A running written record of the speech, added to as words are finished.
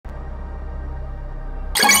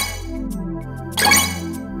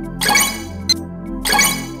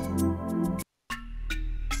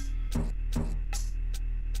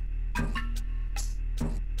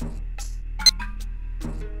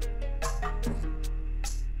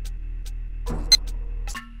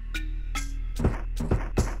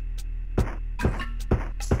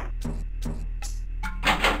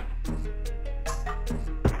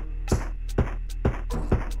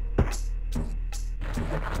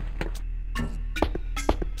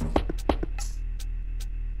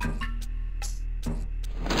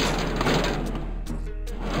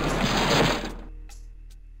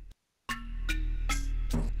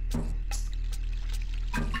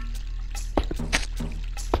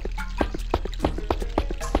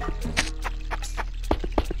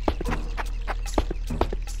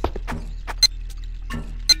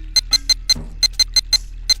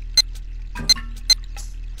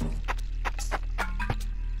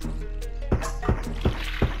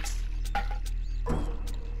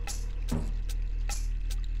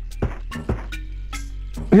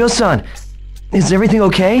Ryo-san, is everything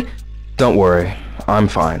okay? Don't worry, I'm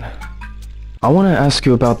fine. I want to ask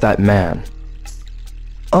you about that man.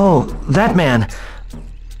 Oh, that man.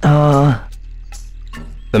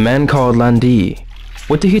 The man called Landi.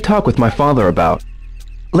 What did he talk with my father about?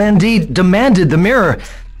 Landi demanded the mirror,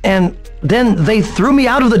 and then they threw me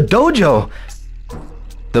out of the dojo.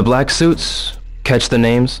 The black suits? Catch the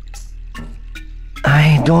names?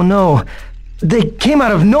 I don't know. They came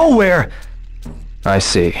out of nowhere. I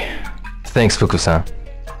see. Thanks, Fuku-san.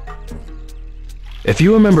 If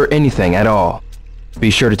you remember anything at all,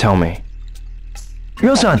 be sure to tell me.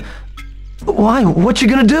 Ryo-san, why? What you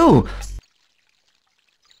gonna do?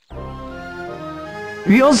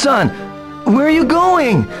 Ryo-san, where are you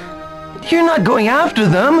going? You're not going after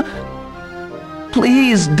them.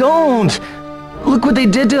 Please don't. Look what they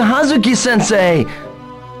did to Hazuki-sensei.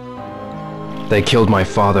 They killed my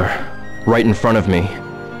father, right in front of me.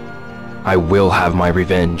 I will have my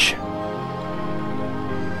revenge.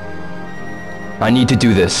 I need to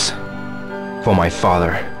do this for my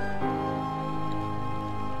father.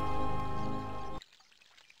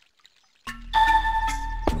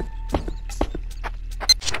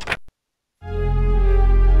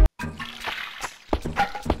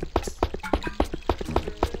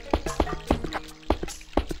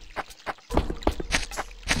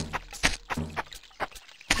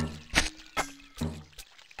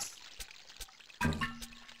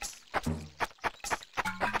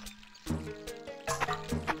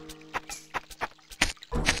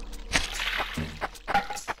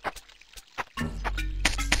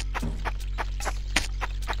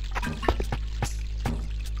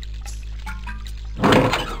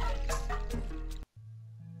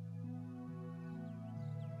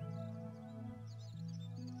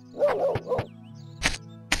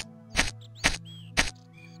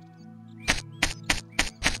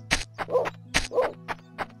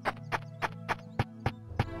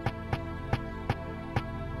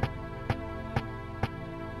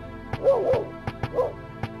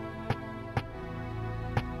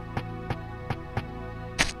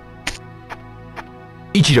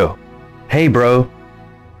 Ichiro, Hey, bro.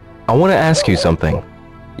 I want to ask you something.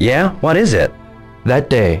 Yeah? What is it? That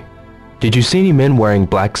day, did you see any men wearing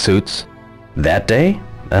black suits? That day?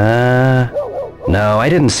 No, I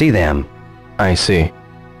didn't see them. I see.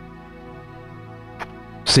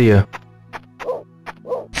 See ya.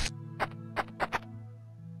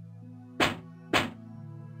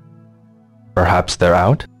 Perhaps they're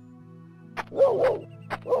out?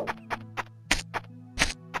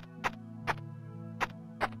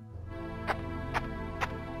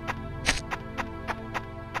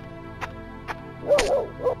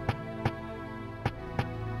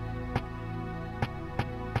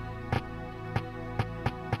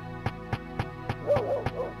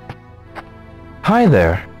 Hi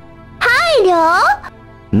there. Hi, Ryo.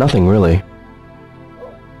 Nothing really.